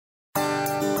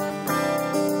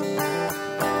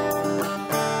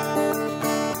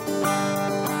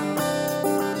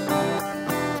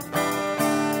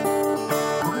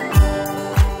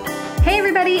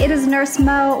it is Nurse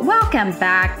Mo. Welcome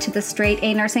back to the Straight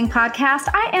A Nursing Podcast.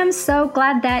 I am so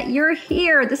glad that you're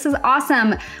here. This is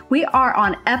awesome. We are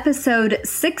on episode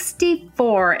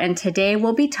 64, and today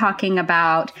we'll be talking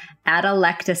about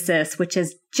atelectasis, which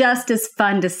is just as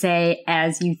fun to say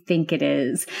as you think it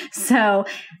is. So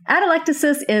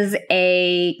atelectasis is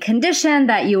a condition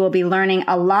that you will be learning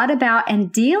a lot about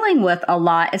and dealing with a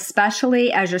lot,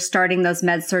 especially as you're starting those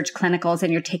med-surg clinicals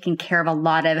and you're taking care of a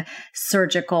lot of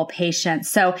surgical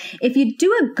patients. So if you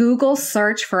do a Google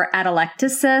search for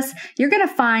atelectasis, you're going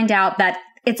to find out that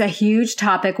it's a huge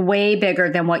topic, way bigger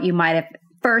than what you might have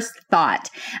first thought.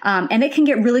 And it can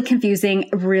get really confusing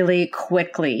really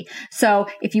quickly. So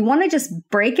if you want to just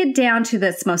break it down to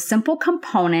this most simple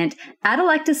component,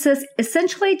 atelectasis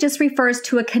essentially just refers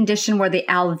to a condition where the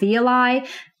alveoli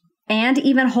and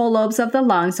even whole lobes of the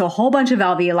lung, so a whole bunch of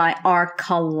alveoli, are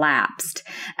collapsed.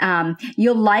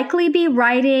 You'll likely be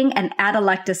writing an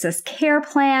atelectasis care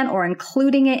plan or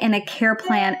including it in a care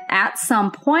plan at some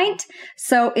point.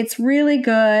 So it's really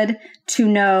good to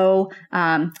know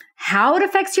how it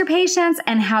affects your patients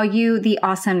and how you, the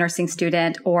awesome nursing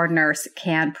student or nurse,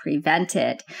 can prevent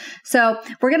it. So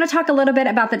we're going to talk a little bit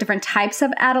about the different types of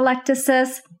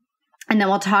atelectasis, and then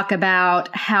we'll talk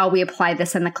about how we apply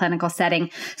this in the clinical setting.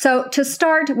 So to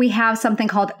start, we have something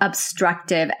called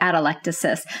obstructive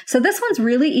atelectasis. So this one's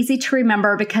really easy to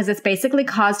remember because it's basically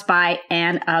caused by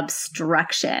an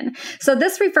obstruction. So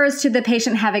this refers to the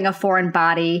patient having a foreign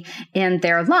body in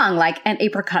their lung, like an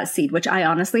apricot seed, which I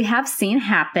honestly have seen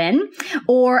happen,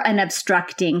 or an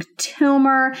obstructing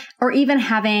tumor, or even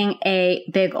having a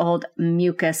big old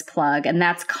mucus plug. And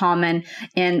that's common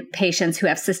in patients who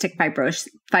have cystic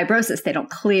fibrosis. They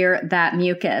don't clear that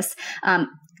mucus.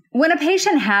 When a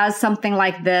patient has something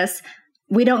like this,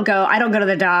 I don't go to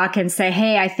the doc and say,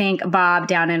 hey, I think Bob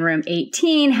down in room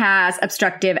 18 has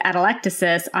obstructive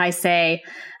atelectasis. I say,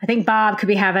 I think Bob could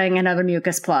be having another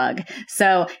mucus plug.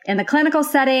 So in the clinical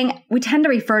setting, we tend to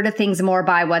refer to things more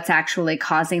by what's actually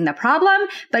causing the problem.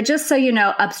 But just so you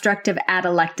know, obstructive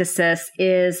atelectasis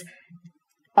is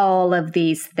all of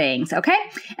these things, okay?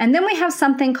 And then we have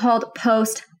something called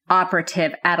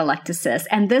post-operative atelectasis.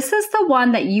 And this is the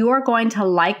one that you are going to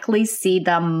likely see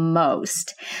the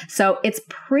most. So it's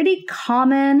pretty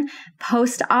common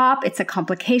post-op. It's a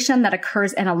complication that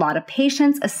occurs in a lot of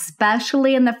patients,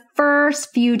 especially in the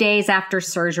first few days after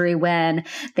surgery when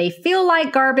they feel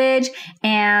like garbage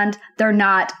and they're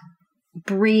not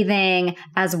breathing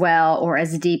as well or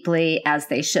as deeply as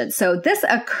they should. So this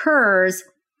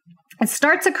it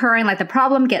starts occurring, like the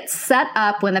problem gets set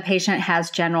up when the patient has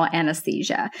general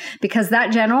anesthesia, because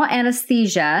that general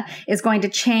anesthesia is going to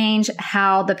change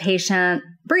how the patient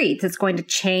breathes. It's going to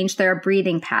change their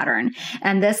breathing pattern.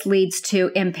 And this leads to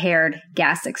impaired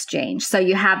gas exchange. So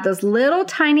you have those little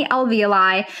tiny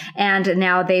alveoli, and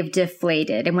now they've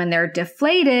deflated. And when they're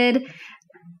deflated,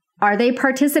 are they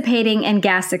participating in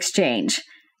gas exchange?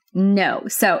 No.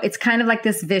 So it's kind of like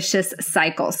this vicious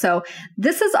cycle. So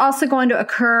this is also going to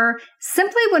occur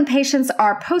simply when patients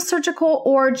are post-surgical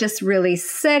or just really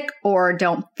sick or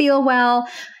don't feel well,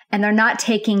 and they're not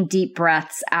taking deep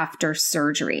breaths after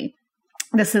surgery.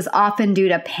 This is often due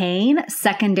to pain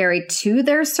secondary to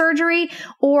their surgery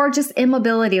or just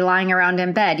immobility lying around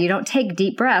in bed. You don't take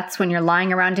deep breaths when you're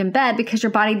lying around in bed because your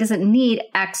body doesn't need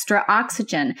extra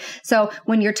oxygen. So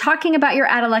when you're talking about your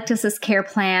atelectasis care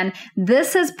plan,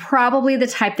 this is probably the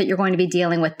type that you're going to be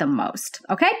dealing with the most,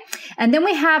 okay? And then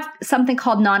we have something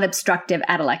called non-obstructive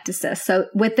atelectasis. So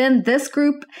within this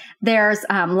group, there's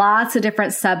lots of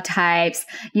different subtypes.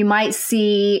 You might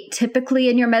see typically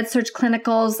in your med-surg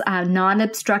clinicals,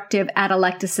 non-obstructive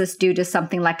atelectasis due to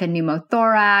something like a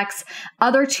pneumothorax,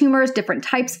 other tumors, different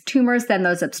types of tumors than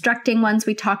those obstructing ones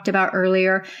we talked about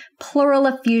earlier, pleural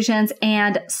effusions,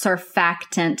 and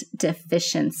surfactant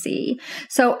deficiency.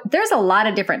 So there's a lot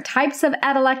of different types of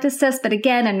atelectasis, but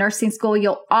again, in nursing school,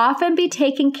 you'll often be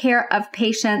taking care of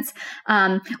patients,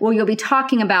 you'll be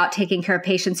talking about taking care of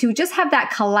patients who just have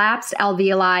that collapsed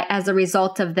alveoli as a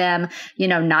result of them,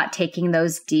 not taking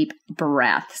those deep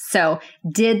breaths. So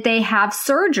did they have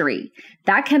surgery?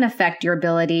 That can affect your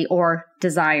ability or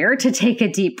desire to take a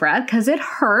deep breath because it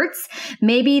hurts.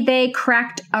 Maybe they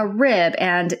cracked a rib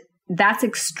and that's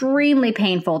extremely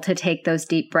painful to take those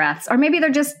deep breaths. Or maybe they're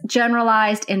just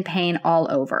generalized in pain all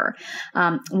over.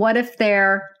 What if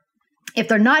they're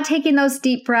not taking those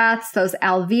deep breaths, those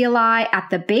alveoli at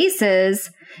the bases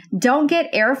don't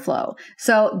get airflow,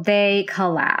 so they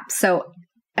collapse. So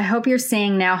I hope you're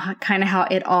seeing now kind of how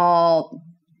it all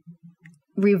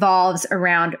revolves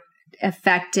around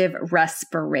effective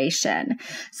respiration.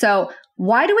 So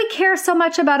Why do we care so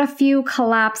much about a few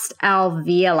collapsed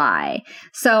alveoli?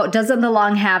 So doesn't the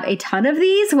lung have a ton of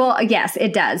these? Well, yes,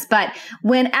 it does. But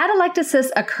when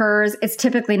atelectasis occurs, it's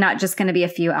typically not just going to be a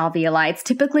few alveoli. It's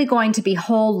typically going to be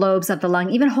whole lobes of the lung,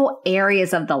 even whole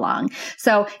areas of the lung.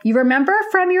 So you remember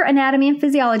from your anatomy and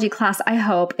physiology class, I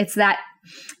hope, it's that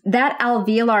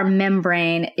alveolar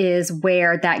membrane is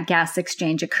where that gas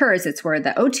exchange occurs. It's where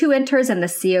the O2 enters and the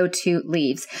CO2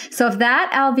 leaves. So if that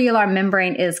alveolar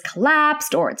membrane is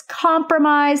collapsed or it's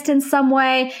compromised in some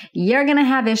way, you're going to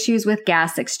have issues with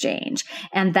gas exchange.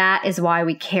 And that is why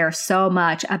we care so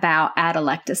much about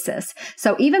atelectasis.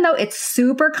 So even though it's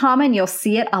super common, you'll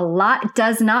see it a lot, it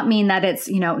does not mean that it's,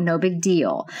 no big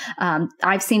deal.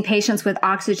 I've seen patients with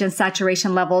oxygen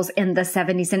saturation levels in the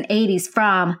 70s and 80s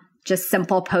from just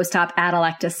simple post-op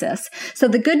atelectasis. So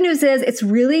the good news is it's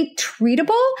really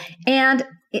treatable and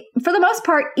for the most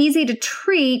part, easy to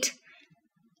treat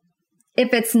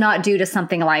if it's not due to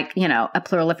something like, a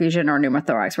pleural effusion or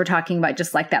pneumothorax. We're talking about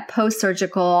just like that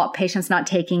post-surgical, patients not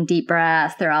taking deep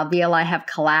breaths, their alveoli have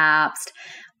collapsed.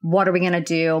 What are we going to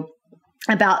do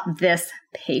about this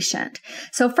patient?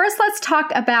 So first, let's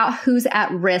talk about who's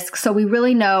at risk so we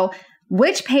really know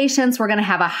which patients we're going to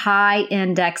have a high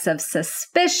index of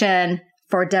suspicion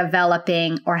for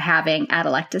developing or having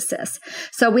atelectasis.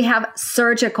 So we have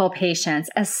surgical patients,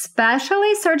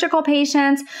 especially surgical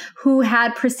patients who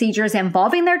had procedures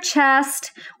involving their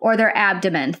chest or their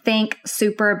abdomen. Think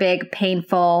super big,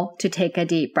 painful to take a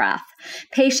deep breath.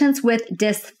 Patients with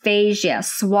dysphagia,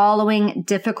 swallowing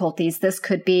difficulties. This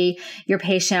could be your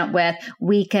patient with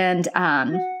weakened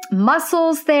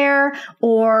muscles there,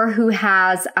 or who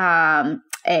has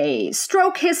a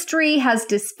stroke history, has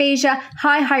dysphagia,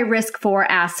 high risk for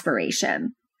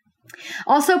aspiration.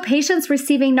 Also, patients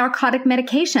receiving narcotic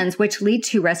medications, which lead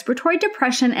to respiratory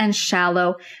depression and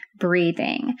shallow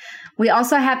breathing. We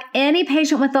also have any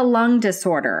patient with a lung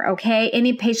disorder, okay?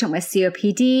 Any patient with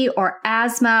COPD or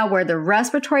asthma where the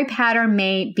respiratory pattern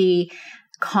may be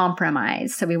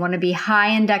compromised. So we want to be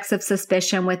high index of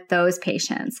suspicion with those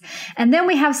patients. And then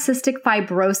we have cystic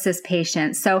fibrosis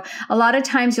patients. So a lot of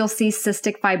times you'll see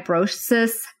cystic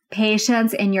fibrosis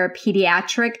patients in your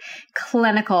pediatric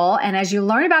clinical. And as you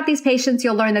learn about these patients,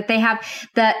 you'll learn that they have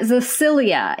the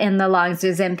cilia in the lungs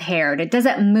is impaired. It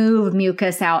doesn't move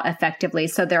mucus out effectively.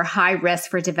 So they're high risk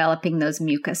for developing those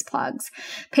mucus plugs.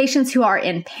 Patients who are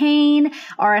in pain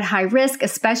are at high risk,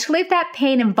 especially if that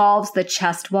pain involves the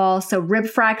chest wall. So rib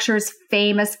fractures,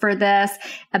 famous for this.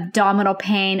 Abdominal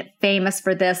pain, famous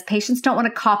for this. Patients don't want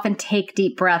to cough and take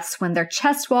deep breaths when their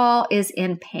chest wall is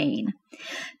in pain.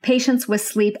 Patients with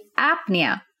sleep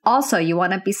apnea, also you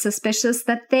want to be suspicious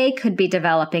that they could be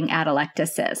developing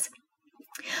atelectasis.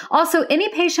 Also, any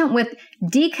patient with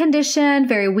deconditioned,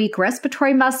 very weak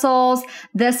respiratory muscles,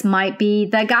 this might be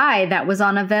the guy that was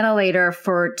on a ventilator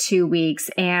for 2 weeks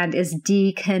and is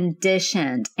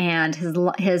deconditioned and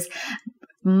his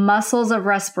muscles of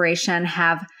respiration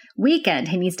have weakened.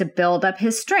 He needs to build up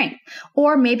his strength.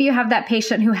 Or maybe you have that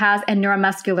patient who has a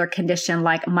neuromuscular condition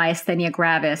like myasthenia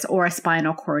gravis or a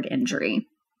spinal cord injury.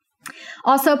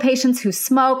 Also, patients who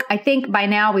smoke. I think by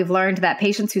now we've learned that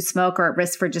patients who smoke are at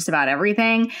risk for just about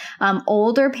everything.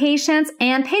 Older patients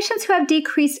and patients who have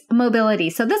decreased mobility.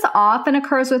 So this often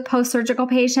occurs with post-surgical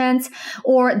patients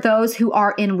or those who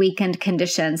are in weakened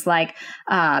conditions like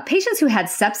patients who had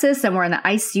sepsis and were in the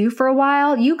ICU for a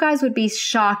while. You guys would be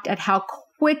shocked at how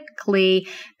quickly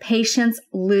patients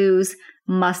lose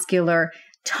muscular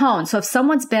tone. So if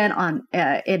someone's been on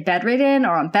bedridden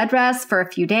or on bed rest for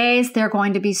a few days, they're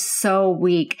going to be so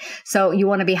weak. So you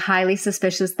want to be highly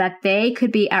suspicious that they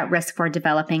could be at risk for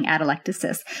developing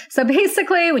atelectasis. So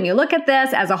basically, when you look at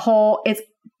this as a whole,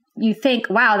 you think,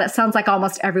 wow, that sounds like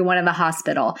almost everyone in the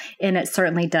hospital. And it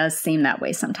certainly does seem that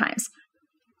way sometimes.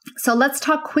 So let's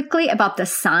talk quickly about the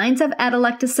signs of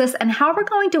atelectasis and how we're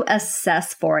going to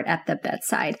assess for it at the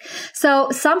bedside.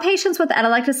 So some patients with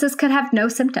atelectasis could have no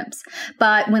symptoms,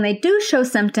 but when they do show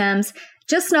symptoms,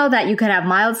 just know that you could have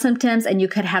mild symptoms and you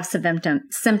could have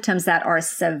symptoms that are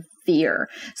severe.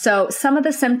 So some of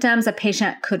the symptoms a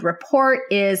patient could report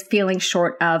is feeling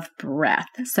short of breath.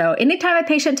 So anytime a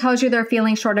patient tells you they're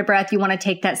feeling short of breath, you want to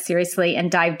take that seriously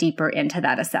and dive deeper into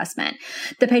that assessment.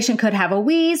 The patient could have a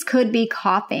wheeze, could be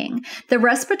coughing. The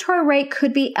respiratory rate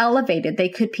could be elevated. They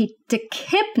could be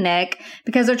tachypnic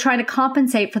because they're trying to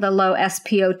compensate for the low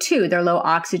SpO2, their low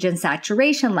oxygen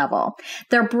saturation level.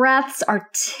 Their breaths are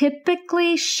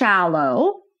typically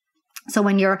shallow. So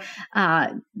when you're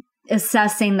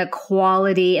assessing the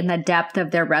quality and the depth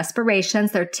of their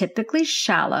respirations, they're typically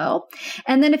shallow.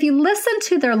 And then if you listen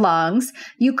to their lungs,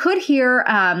 you could hear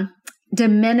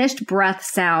diminished breath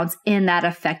sounds in that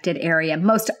affected area.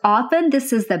 Most often,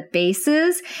 this is the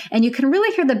bases, and you can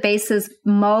really hear the bases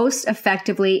most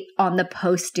effectively on the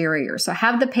posterior. So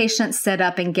have the patient sit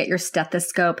up and get your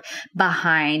stethoscope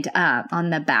behind on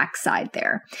the back side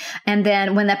there. And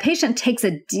then when the patient takes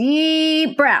a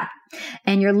deep breath,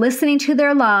 and you're listening to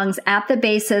their lungs at the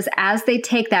bases as they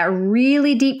take that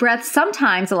really deep breath,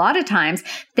 sometimes, a lot of times,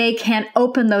 they can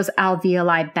open those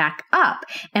alveoli back up.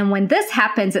 And when this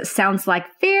happens, it sounds like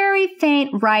very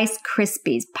faint Rice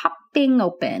Krispies popping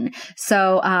open.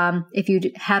 So if you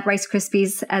had Rice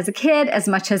Krispies as a kid, as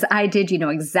much as I did, you know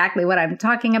exactly what I'm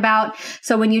talking about.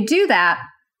 So when you do that,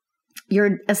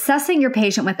 you're assessing your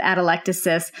patient with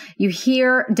atelectasis. You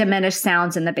hear diminished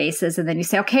sounds in the bases, and then you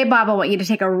say, okay, Bob, I want you to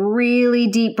take a really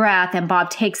deep breath. And Bob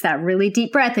takes that really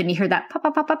deep breath, and you hear that pop,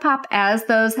 pop, pop, pop, pop as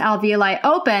those alveoli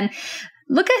open.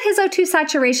 Look at his O2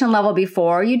 saturation level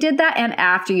before you did that and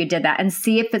after you did that, and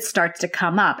see if it starts to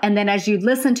come up. And then as you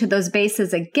listen to those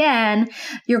bases again,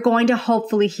 you're going to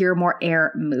hopefully hear more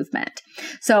air movement.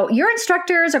 So your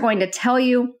instructors are going to tell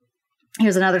you,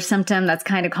 here's another symptom that's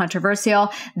kind of controversial,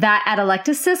 that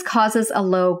atelectasis causes a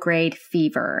low-grade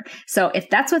fever. So if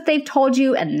that's what they've told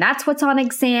you and that's what's on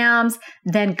exams,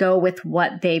 then go with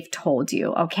what they've told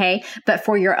you, okay? But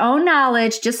for your own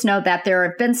knowledge, just know that there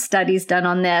have been studies done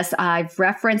on this. I've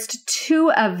referenced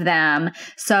 2 of them.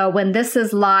 So when this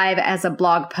is live as a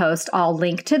blog post, I'll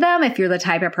link to them if you're the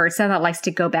type of person that likes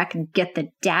to go back and get the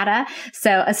data.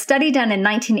 So a study done in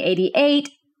 1988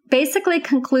 basically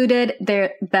concluded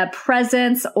the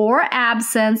presence or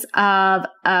absence of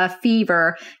a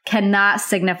fever cannot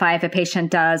signify if a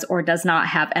patient does or does not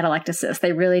have atelectasis.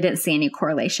 They really didn't see any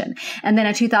correlation. And then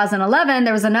in 2011,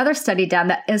 there was another study done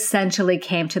that essentially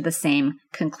came to the same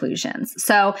conclusions.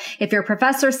 So if your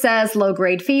professor says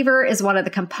low-grade fever is one of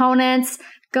the components,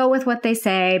 go with what they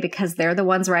say because they're the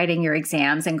ones writing your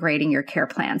exams and grading your care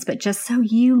plans. But just so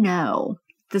you know,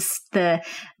 the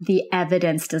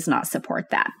evidence does not support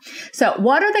that. So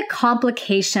what are the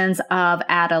complications of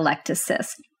atelectasis?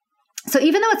 So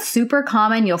even though it's super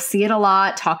common, you'll see it a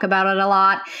lot, talk about it a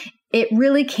lot, it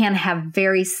really can have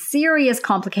very serious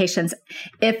complications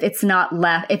if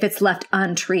it's left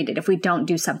untreated, if we don't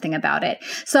do something about it.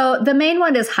 So the main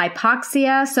one is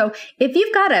hypoxia. So if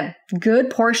you've got a good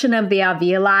portion of the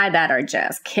alveoli that are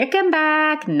just kicking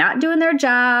back, not doing their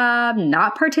job,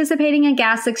 not participating in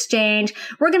gas exchange,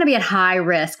 we're going to be at high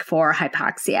risk for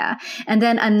hypoxia. And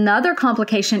then another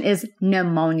complication is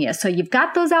pneumonia. So you've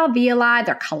got those alveoli,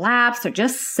 they're collapsed, they're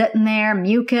just sitting there,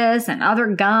 mucus and other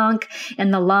gunk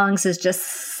in the lungs is just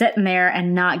sitting there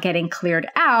and not getting cleared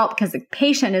out because the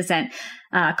patient isn't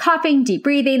coughing, deep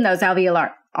breathing, those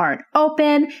alveoli aren't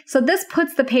open. So this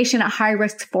puts the patient at high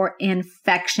risk for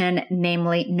infection,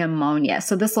 namely pneumonia.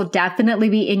 So this will definitely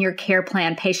be in your care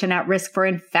plan, patient at risk for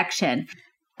infection.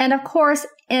 And of course,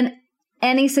 in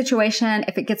any situation,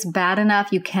 if it gets bad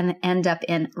enough, you can end up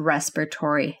in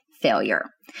respiratory failure.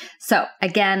 So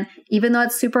again, even though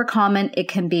it's super common, it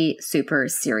can be super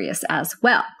serious as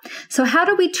well. So how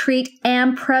do we treat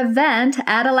and prevent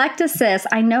atelectasis?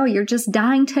 I know you're just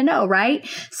dying to know, right?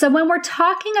 So when we're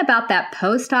talking about that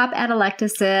post-op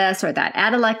atelectasis or that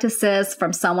atelectasis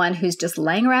from someone who's just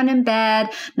laying around in bed,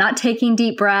 not taking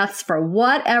deep breaths for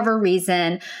whatever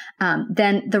reason,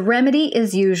 then the remedy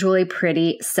is usually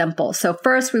pretty simple. So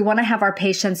first, we want to have our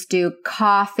patients do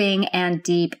coughing and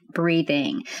deep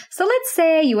breathing. So let's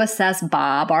say you assess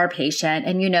Bob, our patient,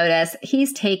 and you notice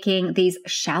he's taking these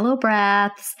shallow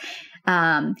breaths.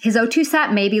 His O2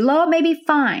 sat may be low, it may be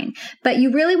fine, but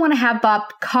you really want to have Bob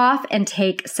cough and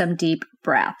take some deep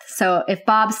breath. So if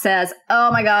Bob says, oh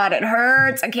my God, it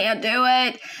hurts, I can't do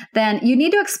it, then you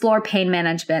need to explore pain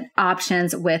management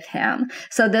options with him.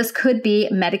 So this could be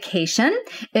medication,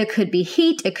 it could be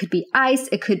heat, it could be ice,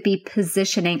 it could be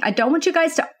positioning. I don't want you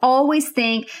guys to always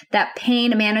think that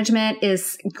pain management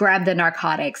is grab the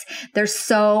narcotics. There's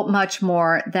so much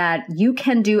more that you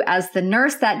can do as the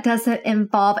nurse that doesn't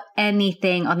involve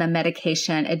anything on the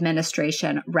medication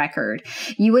administration record.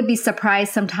 You would be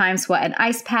surprised sometimes what an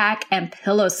ice pack and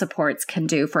pillow supports can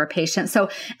do for a patient. So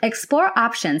explore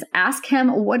options. Ask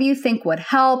him, what do you think would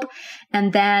help?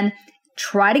 And then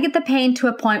try to get the pain to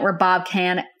a point where Bob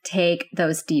can take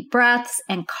those deep breaths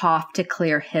and cough to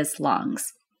clear his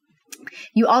lungs.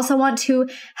 You also want to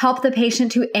help the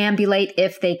patient to ambulate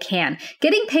if they can.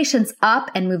 Getting patients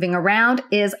up and moving around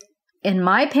is, in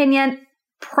my opinion,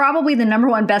 probably the number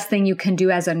one best thing you can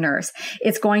do as a nurse.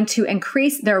 It's going to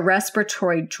increase their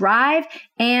respiratory drive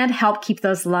and help keep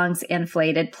those lungs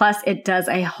inflated. Plus, it does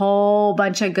a whole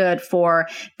bunch of good for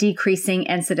decreasing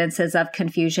incidences of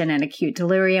confusion and acute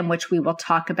delirium, which we will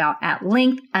talk about at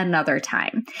length another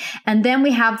time. And then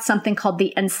we have something called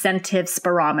the incentive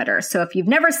spirometer. So if you've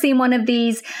never seen one of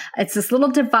these, it's this little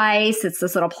device, it's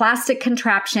this little plastic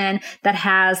contraption that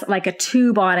has like a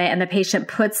tube on it, and the patient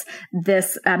puts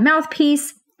this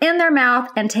mouthpiece in their mouth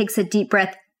and takes a deep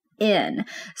breath in.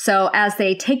 So as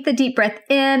they take the deep breath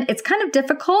in, it's kind of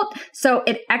difficult. So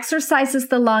it exercises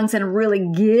the lungs and really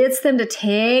gets them to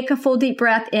take a full deep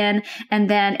breath in. And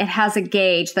then it has a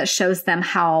gauge that shows them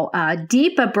how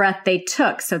deep a breath they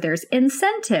took. So there's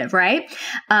incentive, right?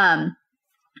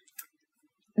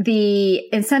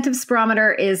 The incentive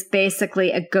spirometer is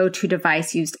basically a go-to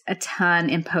device used a ton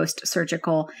in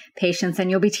post-surgical patients,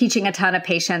 and you'll be teaching a ton of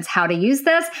patients how to use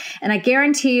this. And I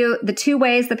guarantee you the two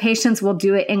ways the patients will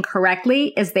do it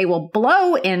incorrectly is they will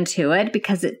blow into it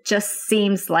because it just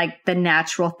seems like the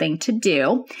natural thing to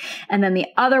do. And then the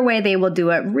other way they will do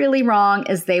it really wrong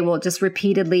is they will just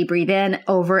repeatedly breathe in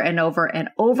over and over and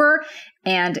over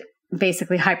and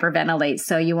basically hyperventilate.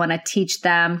 So you want to teach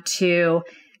them to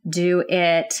do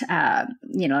it,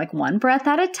 like one breath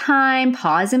at a time,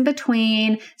 pause in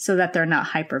between so that they're not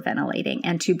hyperventilating,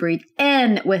 and to breathe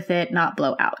in with it, not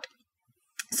blow out.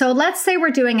 So let's say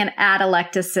we're doing an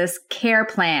atelectasis care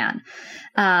plan.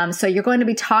 So you're going to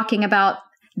be talking about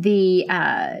the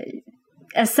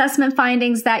assessment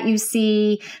findings that you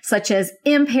see, such as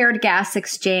impaired gas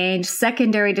exchange,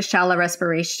 secondary to shallow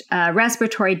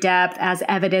respiratory depth, as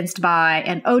evidenced by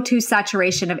an O2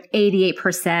 saturation of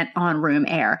 88% on room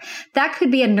air. That could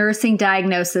be a nursing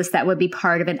diagnosis that would be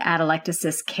part of an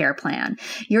atelectasis care plan.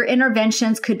 Your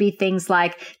interventions could be things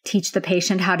like teach the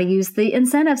patient how to use the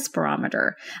incentive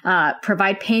spirometer,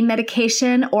 provide pain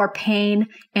medication or pain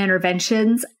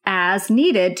interventions as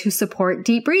needed to support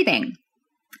deep breathing,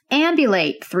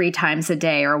 ambulate 3 times a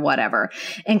day or whatever.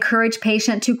 Encourage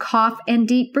patient to cough and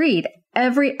deep breathe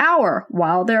every hour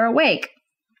while they're awake.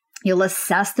 You'll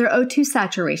assess their O2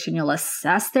 saturation. You'll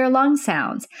assess their lung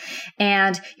sounds.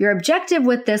 And your objective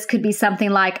with this could be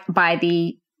something like, by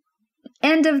the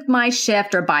end of my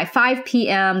shift or by 5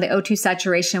 p.m., the O2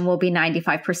 saturation will be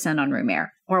 95% on room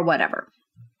air or whatever.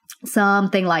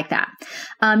 Something like that.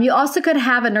 You also could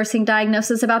have a nursing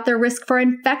diagnosis about their risk for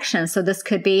infection. So this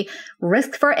could be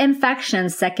risk for infection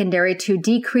secondary to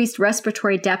decreased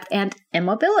respiratory depth and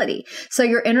immobility. So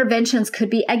your interventions could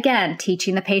be, again,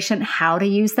 teaching the patient how to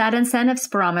use that incentive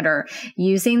spirometer,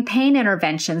 using pain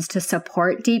interventions to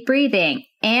support deep breathing,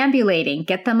 ambulating,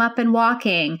 get them up and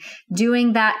walking,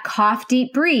 doing that cough,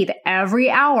 deep breathe every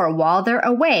hour while they're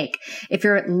awake. If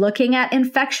you're looking at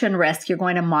infection risk, you're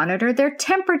going to monitor their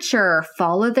temperature,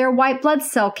 follow their white blood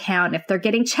cell count. If they're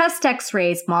getting chest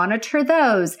x-rays, monitor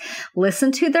those,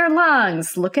 listen to their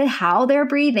lungs, look at how they're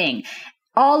breathing.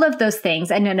 All of those things.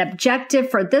 And an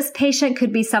objective for this patient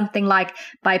could be something like,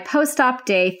 by post-op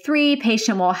day 3,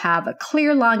 patient will have a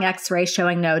clear lung x-ray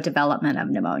showing no development of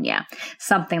pneumonia.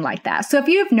 Something like that. So if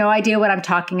you have no idea what I'm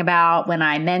talking about when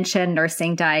I mention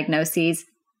nursing diagnoses,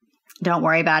 don't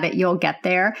worry about it. You'll get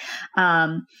there.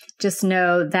 Just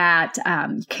know that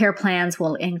care plans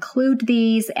will include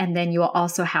these, and then you will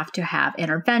also have to have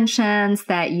interventions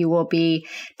that you will be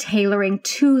tailoring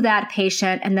to that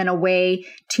patient, and then a way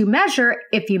to measure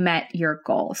if you met your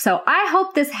goal. So I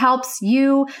hope this helps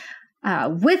you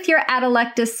with your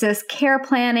atelectasis care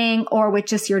planning, or with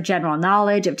just your general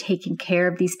knowledge of taking care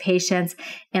of these patients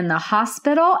in the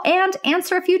hospital, and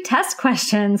answer a few test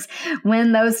questions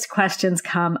when those questions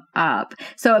come up.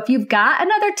 So if you've got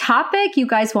another topic you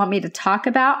guys want me to talk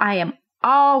about, I am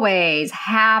always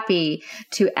happy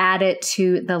to add it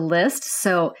to the list.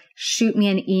 So shoot me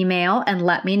an email and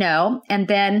let me know. And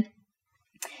then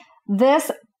this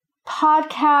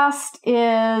podcast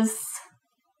is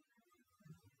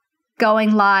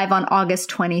going live on August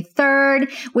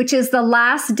 23rd, which is the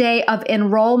last day of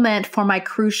enrollment for my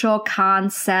Crucial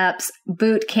Concepts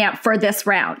boot camp for this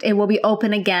round. It will be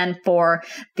open again for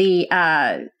the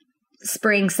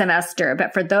spring semester.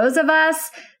 But for those of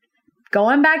us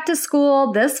going back to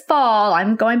school this fall,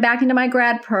 I'm going back into my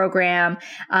grad program.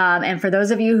 And for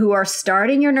those of you who are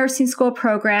starting your nursing school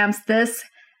programs, this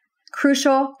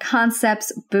Crucial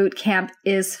Concepts boot camp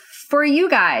is for you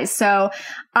guys. So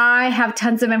I have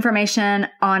tons of information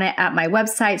on it at my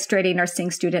website,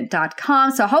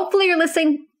 straightanursingstudent.com. So hopefully you're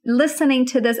listening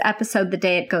to this episode the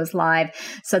day it goes live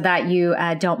so that you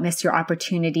don't miss your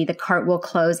opportunity. The cart will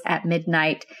close at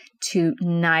midnight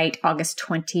tonight, August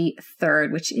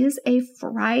 23rd, which is a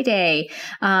Friday.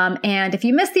 And if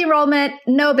you missed the enrollment,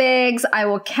 no bigs. I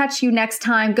will catch you next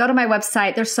time. Go to my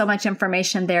website. There's so much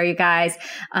information there, you guys.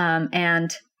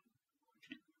 And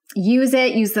use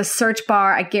it. Use the search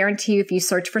bar. I guarantee you, if you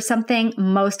search for something,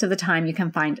 most of the time you can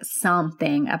find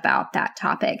something about that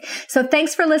topic. So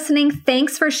thanks for listening.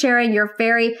 Thanks for sharing your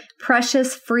very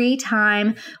precious free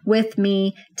time with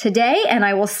me today. And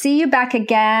I will see you back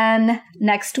again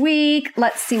next week.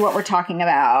 Let's see what we're talking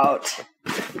about.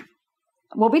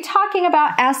 We'll be talking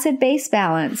about acid-base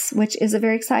balance, which is a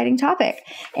very exciting topic,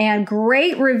 and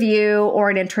great review or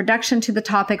an introduction to the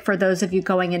topic for those of you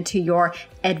going into your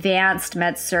advanced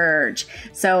med-surg.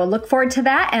 So look forward to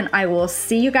that, and I will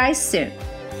see you guys soon.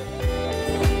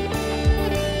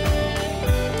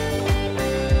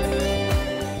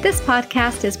 This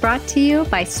podcast is brought to you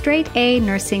by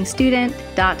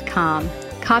straightanursingstudent.com.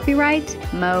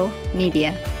 Copyright Mo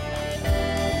Media.